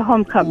to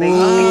homecoming?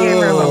 And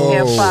gave her a bouquet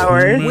of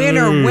flowers.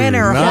 Winner,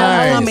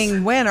 Nice.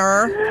 homecoming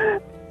winner.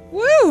 Woo!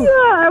 Yeah,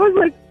 I was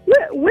like,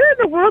 where in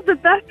the world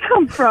did that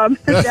come from?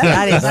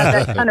 That is-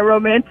 that kind of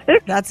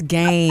romantic. That's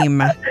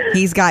game.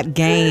 He's got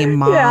game,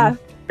 Mom. Yeah,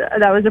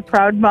 that was a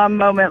proud mom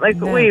moment. Like,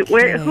 No wait,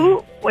 kidding.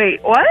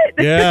 Wait, what?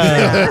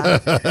 Yeah.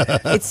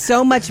 It's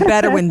so much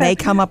better when they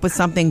come up with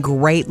something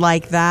great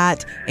like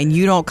that and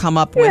you don't come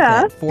up with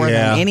it for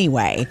them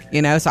anyway.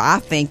 So I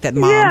think that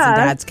moms and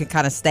dads could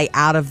kind of stay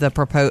out of the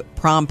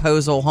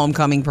promposal,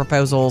 homecoming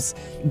proposals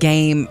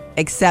game,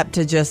 except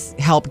to just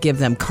help give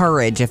them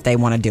courage if they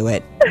want to do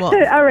it. Well,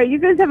 all right, you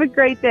guys have a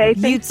great day.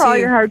 Thanks for all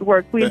your hard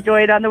work. We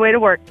enjoy it on the way to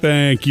work.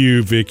 Thank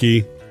you,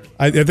 Vicky.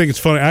 I think it's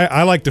funny.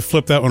 I like to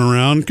flip that one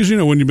around because,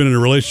 when you've been in a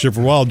relationship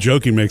for a while,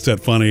 joking makes that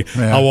funny.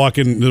 Yeah. I'll walk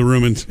into the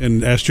room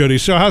and ask Jody,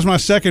 so how's my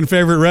second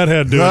favorite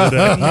redhead doing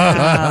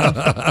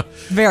today?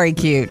 Very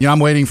cute.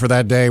 I'm waiting for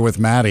that day with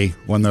Maddie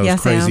when those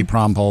crazy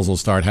promposals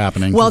start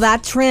happening. Well,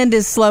 that trend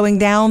is slowing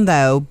down,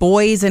 though.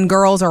 Boys and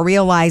girls are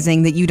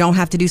realizing that you don't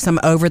have to do some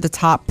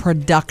over-the-top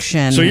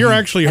production. So you're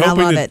actually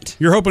hoping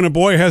you're hoping a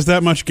boy has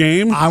that much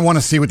game? I want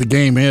to see what the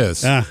game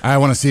is. I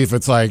want to see if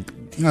it's like,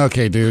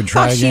 okay, dude,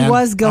 try again. She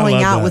was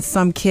going out with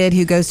some kid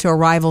who goes to a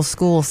rival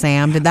school,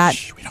 Sam. Did that...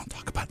 Shh, we don't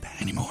talk about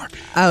that anymore.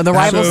 Oh, the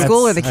rival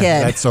school or the kid?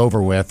 That's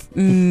over with.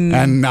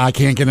 And I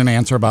can't get an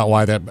answer about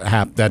why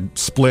that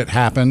split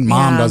happened.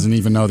 Mom doesn't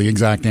even know the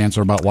exact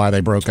answer about why they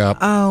broke up.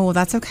 Oh, well,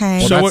 that's okay.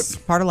 Well, so that's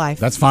part of life.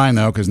 That's fine,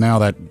 though, because now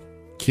that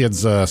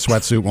kid's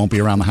sweatsuit won't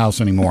be around the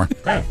house anymore.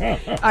 All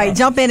right,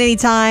 jump in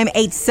anytime.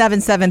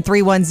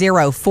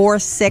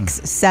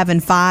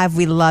 877-310-4675.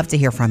 We love to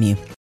hear from you.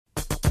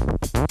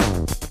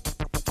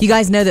 You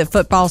guys know that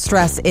football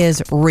stress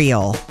is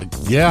real.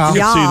 Yeah. I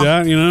can see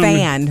that,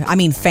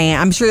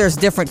 Fan. I'm sure there's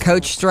different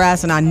coach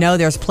stress, and I know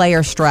there's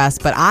player stress,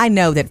 but I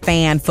know that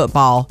fan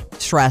football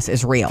stress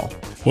is real.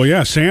 Well,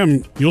 yeah,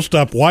 Sam, you'll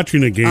stop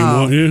watching a game,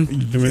 won't you?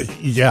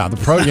 Yeah, the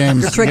pro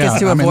games. The trick is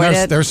to avoid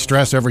it. There's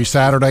stress every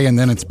Saturday, and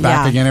then it's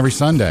back again every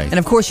Sunday. And,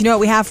 of course, you know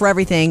what we have for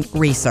everything?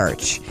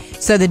 Research.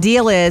 So the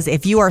deal is,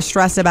 if you are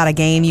stressed about a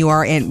game you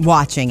are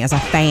watching as a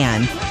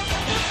fan,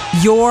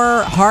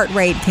 your heart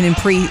rate can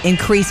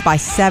increase by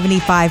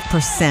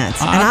 75%. And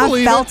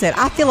I felt it.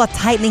 I feel a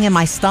tightening in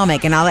my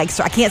stomach, and I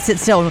can't sit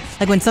still.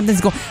 Like when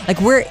something's going,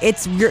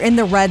 you're in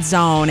the red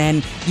zone,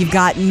 and you've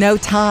got no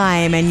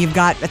time, and you've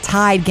got a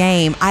tied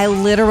game. I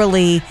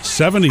literally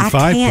 75%.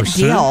 I can't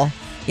deal.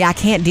 Yeah, I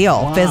can't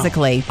deal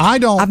physically.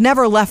 I've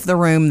never left the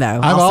room, though.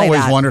 I've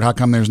always wondered how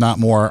come there's not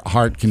more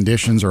heart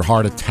conditions or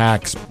heart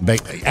attacks after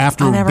big games. I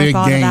never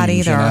thought of that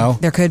either.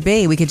 There could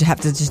be. We could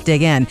have to just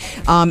dig in.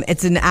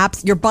 It's an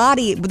your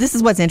body. This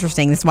is what's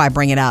interesting. This is why I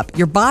bring it up.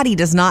 Your body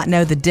does not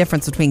know the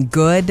difference between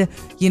good,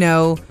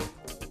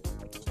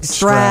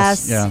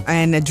 stress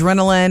and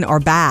adrenaline or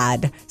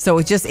bad. So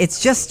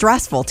it's just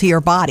stressful to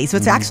your body. So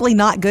it's actually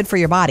not good for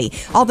your body.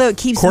 Although it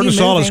keeps me moving.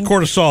 Cortisol is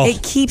cortisol.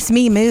 It keeps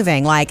me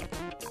moving. Like,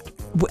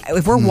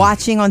 if we're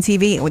watching on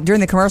TV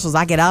during the commercials,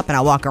 I get up and I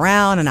walk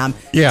around and I'm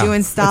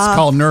doing stuff. It's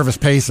called nervous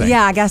pacing.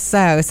 Yeah, I guess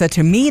so. So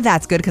to me,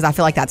 that's good because I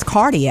feel like that's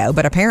cardio,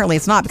 but apparently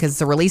it's not because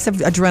it's a release of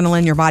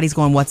adrenaline. Your body's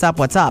going, what's up,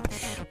 what's up?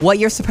 What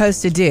you're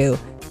supposed to do,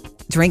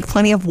 drink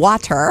plenty of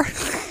water.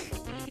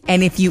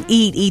 And if you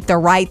eat the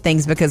right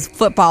things because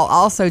football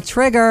also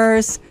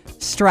triggers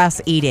stress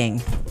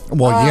eating.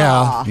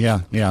 Well,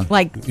 yeah.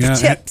 Like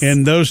chips.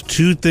 And those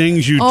two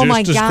things you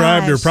just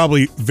described are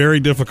probably very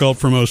difficult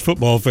for most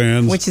football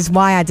fans. Which is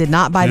why I did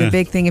not buy the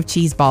big thing of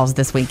cheese balls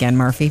this weekend,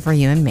 Murphy, for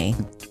you and me.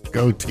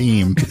 Go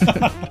team.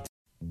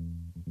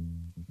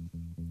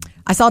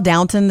 I saw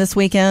Downton this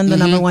weekend, the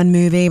number one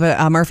movie,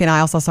 but Murphy and I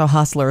also saw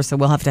Hustlers, so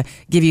we'll have to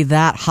give you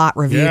that hot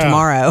review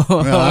tomorrow.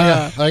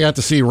 Well, I got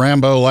to see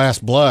Rambo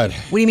Last Blood.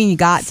 What do you mean you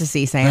got to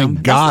see, Sam?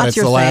 Thank God it's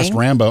the last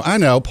Rambo. I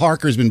know.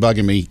 Parker's been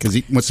bugging me because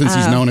since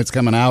he's known it's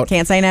coming out.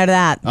 Can't say no to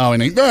that. Oh,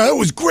 and it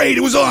was great.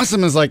 It was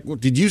awesome. It's like, well,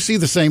 did you see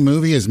the same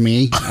movie as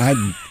me?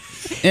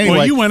 Anyway,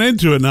 well, you went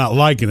into it not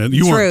liking it.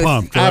 You weren't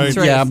pumped, right?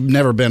 I've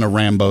never been a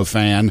Rambo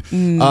fan.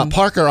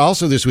 Parker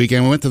also this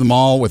weekend, we went to the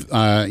mall with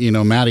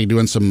Maddie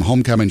doing some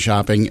homecoming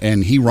shopping,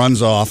 and he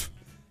runs off,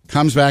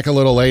 comes back a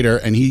little later,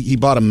 and he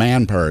bought a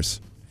man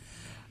purse.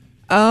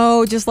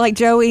 Oh, just like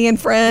Joey and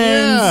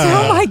Friends. Yeah.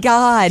 Oh, my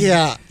God.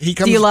 Yeah.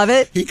 Do you love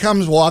it? He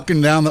comes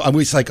walking down.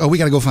 It's like, we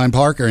got to go find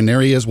Parker. And there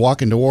he is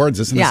walking towards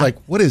us. And it's like,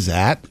 what is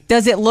that?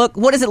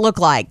 What does it look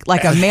like?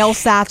 Like a mail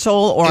satchel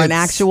or an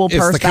actual purse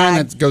bag? It's the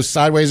kind that goes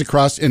sideways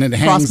across and it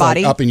hangs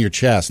like up in your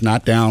chest,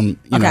 not down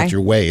at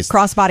your waist.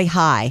 Crossbody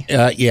high.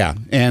 Yeah.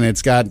 And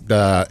it's got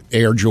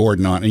Air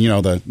Jordan on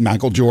it. The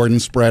Michael Jordan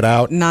spread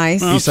out.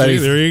 Nice. He said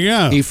there you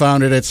go. He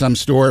found it at some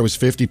store. It was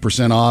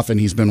 50% off and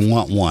he's been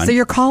wanting one. So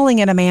you're calling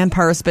it a man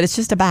purse, but it's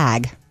just a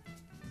bag.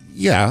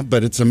 Yeah,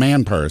 but it's a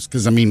man purse.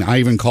 Because, I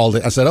even called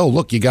it. I said, oh,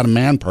 look, you got a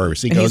man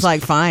purse. He's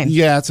like, fine.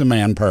 Yeah, it's a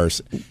man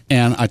purse.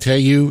 And I tell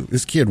you,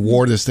 this kid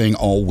wore this thing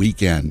all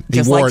weekend.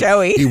 Just like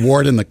Joey. He wore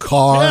it in the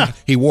car. Yeah.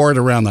 He wore it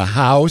around the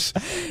house.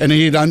 And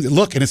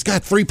look, and it's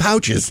got 3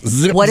 pouches.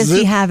 Zip, what does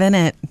he have in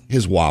it?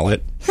 His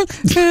wallet.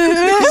 He's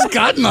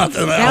got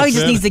nothing else. Now he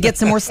just needs to get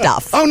some more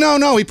stuff. Oh,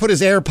 no. He put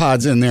his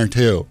AirPods in there,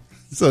 too.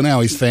 So now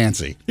he's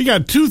fancy. He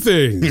got 2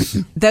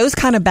 things. Those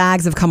kind of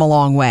bags have come a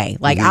long way.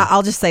 Like,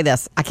 I'll just say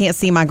this. I can't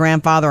see my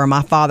grandfather or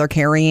my father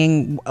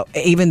carrying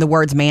even the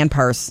words man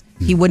purse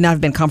he would not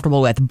have been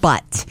comfortable with.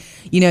 But,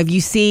 if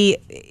you see,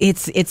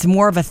 it's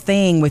more of a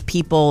thing with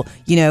people,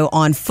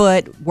 on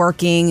foot,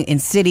 working in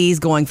cities,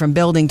 going from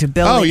building to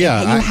building. Oh,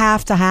 yeah. You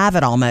have to have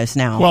it almost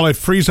now. Well, it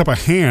frees up a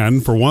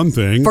hand, for one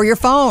thing. For your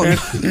phone.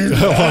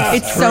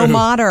 It's so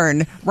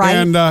modern, right?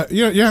 And, I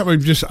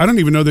don't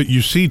even know that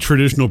you see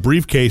traditional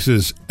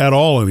briefcases at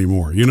all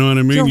anymore. You know what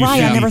I mean? You're you right.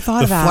 see I never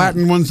thought of the that.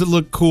 flattened ones that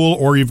look cool,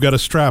 or you've got a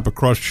strap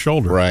across your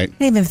shoulder. Right. I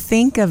didn't even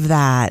think of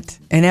that.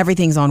 And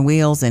everything's on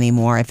wheels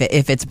anymore if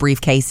it's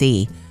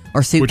briefcasey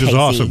or suitcasey. Which is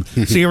awesome.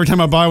 See, every time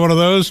I buy one of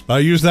those, I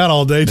use that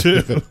all day,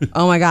 too.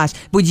 Oh, my gosh.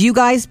 Would you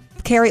guys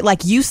carry,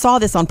 like you saw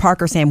this on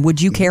Parker Sam,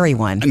 would you carry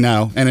one?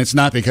 No, and it's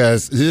not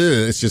because,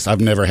 it's just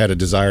I've never had a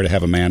desire to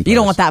have a man purse. You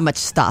don't want that much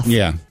stuff.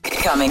 Yeah.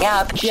 Coming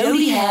up,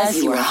 Jody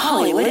has your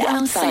Hollywood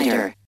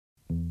Outsider.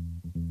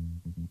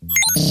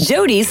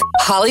 Jody's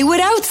Hollywood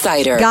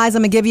Outsider. Guys,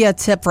 I'm going to give you a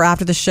tip for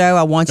after the show.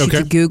 I want you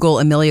to Google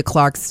Emilia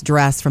Clarke's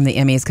dress from the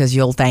Emmys because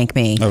you'll thank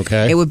me.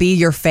 Okay. It would be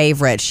your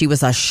favorite. She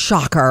was a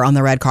shocker on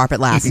the red carpet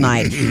last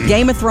night.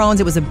 Game of Thrones,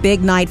 it was a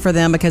big night for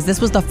them because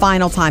this was the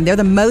final time. They're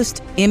the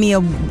most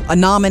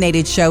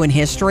Emmy-nominated show in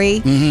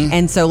history.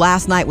 And so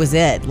last night was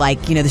it.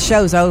 Like, the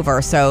show's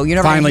over. So you're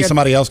never Finally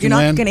somebody else can win.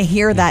 You're not going to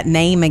hear that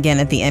name again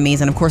at the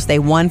Emmys. And, of course, they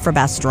won for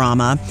Best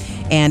Drama.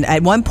 And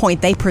at one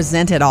point, they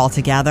presented all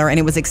together. And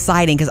it was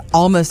exciting because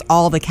almost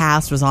all the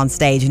cast was on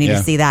stage. You need to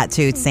see that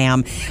too,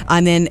 Sam.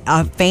 And then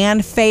a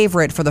fan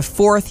favorite for the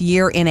 4th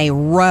year in a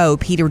row,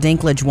 Peter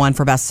Dinklage won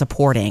for Best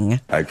Supporting.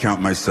 I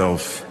count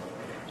myself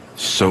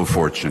so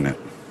fortunate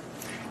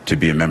to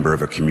be a member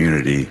of a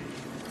community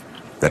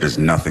that is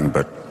nothing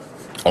but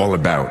all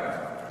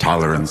about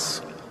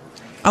tolerance.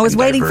 I was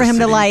and waiting for him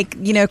to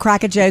diversity.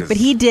 crack a joke, but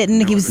he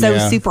didn't. He was so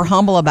super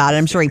humble about it.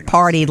 I'm sure he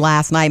partied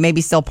last night, maybe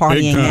still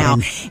partying now.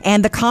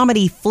 And the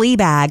comedy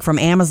Fleabag from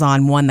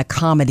Amazon won the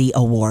Comedy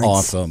Awards.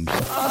 Awesome.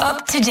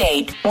 Up to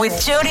date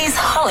with Jody's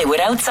Hollywood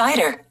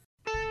Outsider.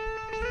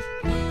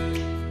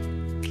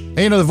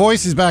 Hey, The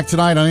Voice is back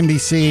tonight on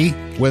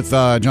NBC with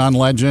John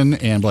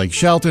Legend and Blake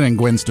Shelton and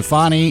Gwen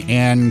Stefani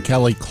and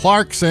Kelly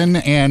Clarkson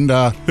and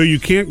who you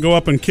can't go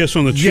up and kiss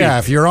on the cheek. Yeah,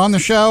 if you're on the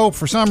show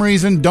for some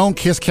reason, don't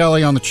kiss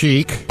Kelly on the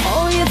cheek.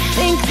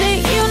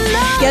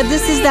 Yeah,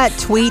 this is that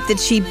tweet that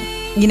she,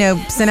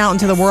 sent out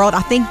into the world.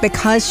 I think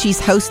because she's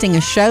hosting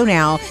a show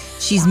now,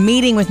 she's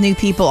meeting with new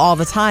people all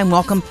the time.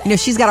 Welcome.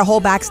 She's got a whole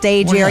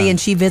backstage area and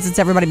she visits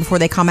everybody before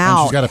they come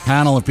out. And she's got a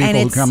panel of people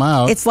who come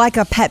out. It's like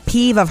a pet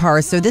peeve of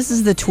hers. So this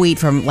is the tweet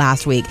from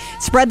last week.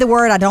 Spread the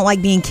word. I don't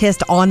like being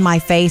kissed on my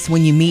face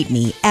when you meet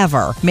me,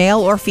 ever. Male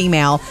or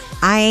female.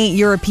 I ain't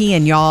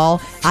European, y'all.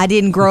 I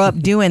didn't grow up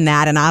doing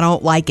that and I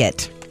don't like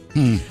it.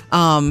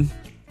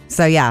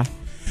 So yeah.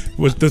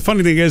 The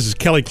funny thing is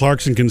Kelly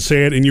Clarkson can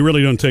say it, and you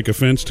really don't take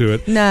offense to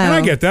it. No, and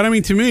I get that. I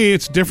mean, to me,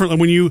 it's different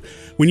when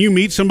you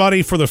meet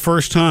somebody for the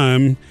first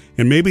time.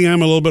 And maybe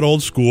I'm a little bit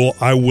old school.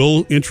 I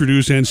will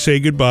introduce and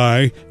say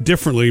goodbye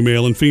differently,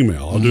 male and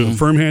female. I'll do a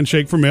firm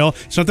handshake for male.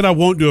 It's not that I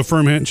won't do a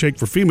firm handshake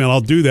for female.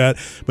 I'll do that,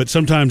 but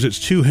sometimes it's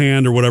two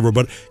hand or whatever.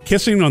 But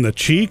kissing on the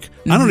cheek,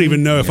 I don't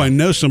even know if I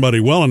know somebody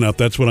well enough.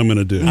 That's what I'm going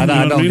to do. I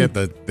don't get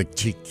the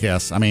cheek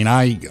kiss. I mean,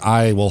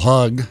 I will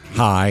hug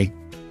high.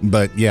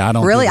 But yeah, I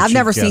don't really. I've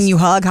never seen you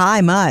hug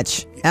high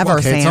much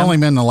ever. Sam. It's only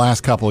been the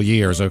last couple of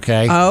years.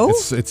 Okay. Oh,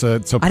 it's a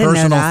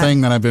personal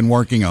thing that I've been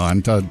working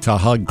on to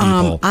hug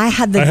people. I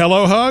had the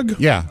hello hug.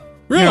 Yeah.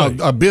 Really?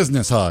 A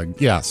business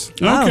hug. Yes.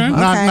 Okay.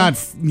 Not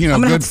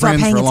good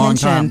friends for a long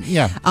time.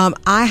 Yeah.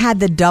 I had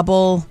the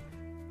double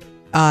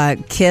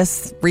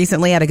kiss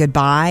recently at a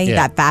goodbye.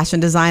 That fashion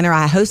designer.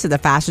 I hosted the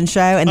fashion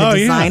show, and the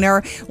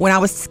designer, when I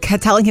was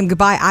telling him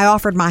goodbye, I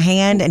offered my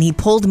hand, and he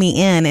pulled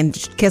me in and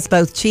kissed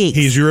both cheeks.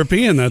 He's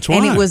European, that's why.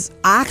 And it was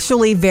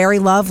actually very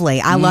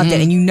lovely. I loved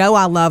it, and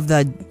I love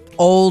the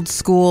old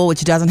school,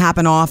 which doesn't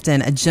happen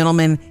often. A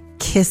gentleman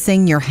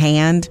kissing your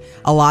hand.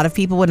 A lot of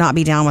people would not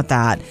be down with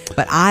that,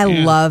 but I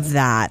love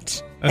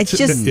that. It's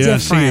just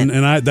different.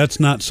 And that's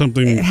not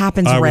something it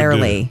happens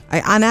rarely.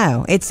 I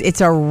know.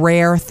 It's a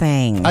rare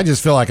thing. I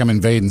just feel like I'm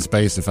invading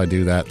space if I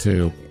do that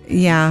too.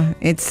 Yeah,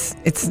 it's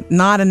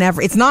not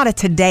it's not a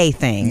today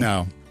thing.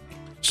 No.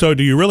 So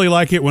do you really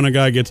like it when a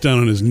guy gets down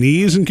on his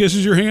knees and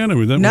kisses your hand? I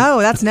mean, no,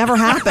 that's never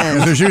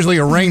happened. There's usually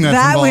a ring that's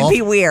that involved. would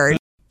be weird.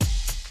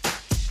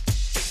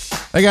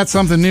 They got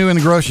something new in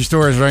the grocery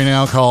stores right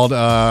now called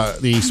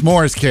the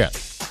s'mores kit.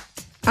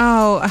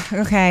 Oh,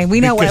 okay. We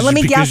know what. Let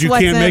me guess what's in it.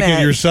 Because you can't make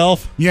it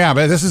yourself? Yeah,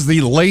 but this is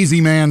the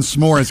Lazy Man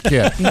s'mores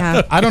kit.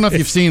 Yeah. I don't know if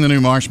you've seen the new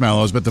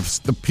marshmallows, but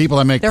the people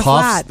that make They're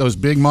puffs, flat. those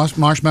big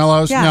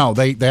marshmallows, no,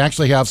 they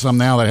actually have some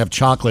now that have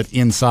chocolate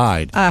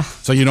inside.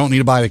 So you don't need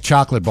to buy the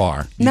chocolate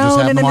bar. You just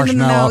have the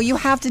marshmallow. No. You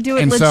have to do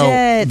it and legit.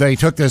 So they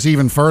took this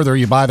even further.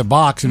 You buy the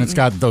box, and it's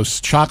got those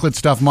chocolate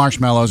stuffed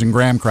marshmallows and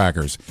graham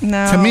crackers.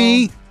 No. To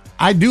me,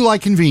 I do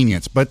like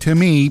convenience, but to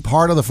me,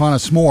 part of the fun of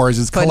s'mores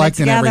is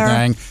collecting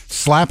everything,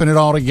 slapping it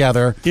all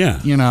together. Yeah.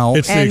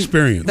 It's the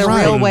experience. The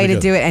real way to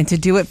do it, and to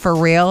do it for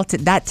real,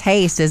 that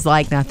taste is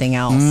like nothing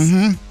else.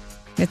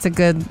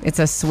 Mm-hmm. It's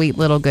a sweet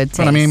little good taste.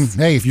 But I mean,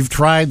 hey, if you've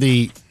tried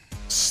the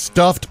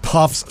stuffed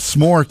puffs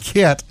s'more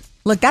kit,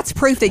 Look, that's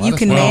proof that you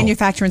can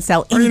manufacture and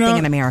sell anything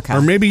in America.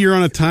 Or maybe you're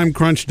on a time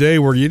crunch day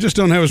where you just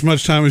don't have as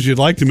much time as you'd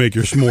like to make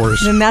your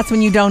s'mores. Then that's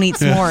when you don't eat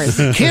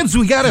s'mores. Kids,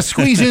 we got to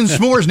squeeze in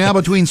s'mores now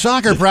between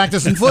soccer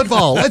practice and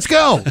football. Let's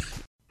go.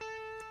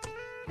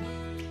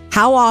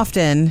 How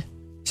often,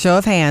 show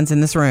of hands in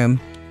this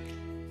room,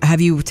 have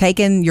you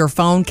taken your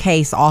phone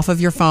case off of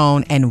your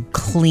phone and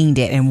cleaned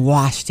it and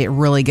washed it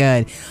really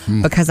good?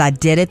 Because I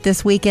did it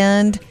this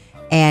weekend.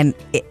 And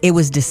it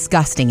was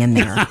disgusting in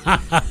there.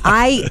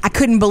 I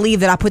couldn't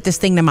believe that I put this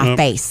thing to my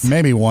face.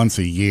 Maybe once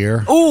a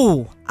year.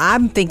 Ooh,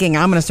 I'm thinking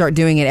I'm going to start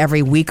doing it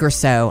every week or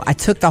so. I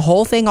took the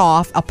whole thing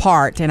off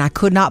apart, and I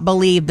could not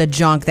believe the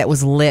junk that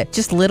was lit.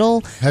 Just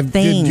little things.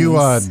 Did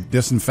you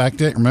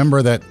disinfect it?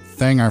 Remember that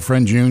thing our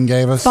friend June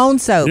gave us? Phone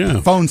soap. Yeah.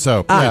 Phone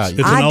soap. Yeah. It's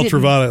an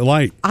ultraviolet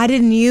light. I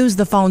didn't use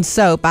the phone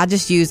soap. I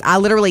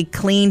literally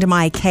cleaned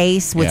my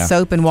case with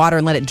soap and water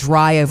and let it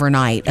dry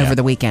overnight over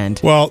the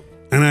weekend. Well,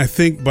 and I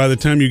think by the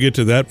time you get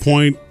to that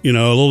point, a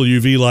little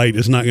UV light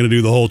is not going to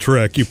do the whole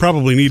trick. You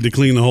probably need to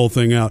clean the whole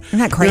thing out. Isn't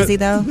that crazy,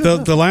 though?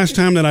 The last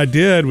time that I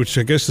did, which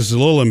I guess is a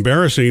little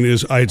embarrassing,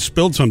 is I had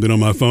spilled something on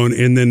my phone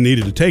and then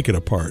needed to take it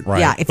apart.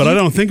 Right. Yeah, but I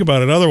don't think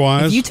about it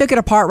otherwise. If you took it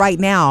apart right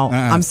now,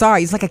 I'm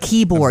sorry, it's like a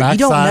keyboard. You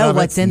don't know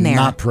what's in there.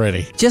 Not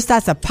pretty. Just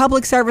that's a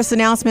public service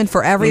announcement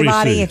for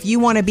everybody. If you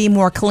want to be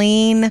more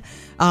clean,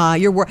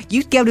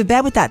 you go to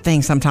bed with that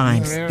thing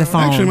sometimes. The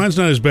phone. Actually, mine's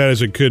not as bad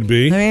as it could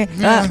be.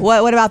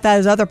 What about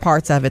those other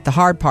parts of it? The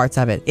hard parts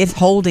of it? It's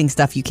holding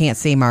stuff you can't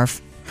see,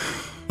 Murph.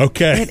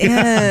 Okay. It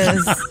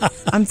is.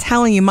 I'm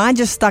telling you, mine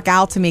just stuck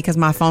out to me because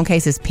my phone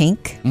case is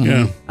pink.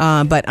 Yeah.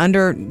 But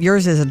under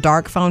yours is a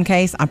dark phone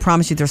case. I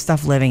promise you, there's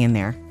stuff living in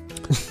there.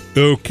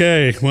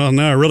 Okay. Well,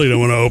 now I really don't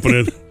want to open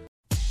it.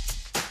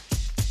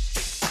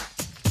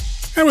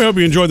 And we hope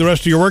you enjoyed the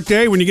rest of your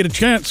workday. When you get a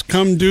chance,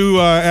 come do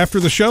after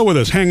the show with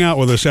us. Hang out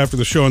with us after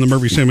the show on the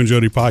Murphy, Sam, and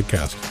Jody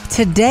podcast.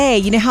 Today,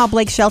 you know how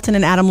Blake Shelton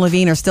and Adam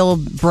Levine are still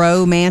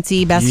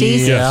bro-mancy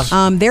besties? Yes.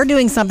 They're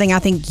doing something I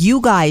think you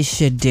guys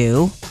should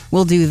do.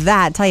 We'll do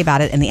that. Tell you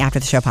about it in the After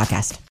the Show podcast.